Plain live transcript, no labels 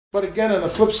But again, on the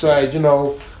flip side,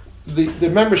 the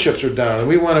memberships are down, and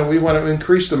we want to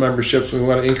increase the memberships. We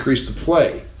want to increase the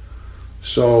play.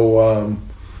 So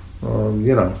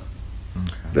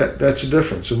that's the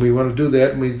difference, and we want to do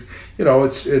that. And we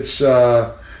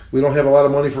don't have a lot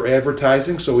of money for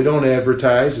advertising, so we don't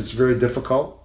advertise. It's very difficult.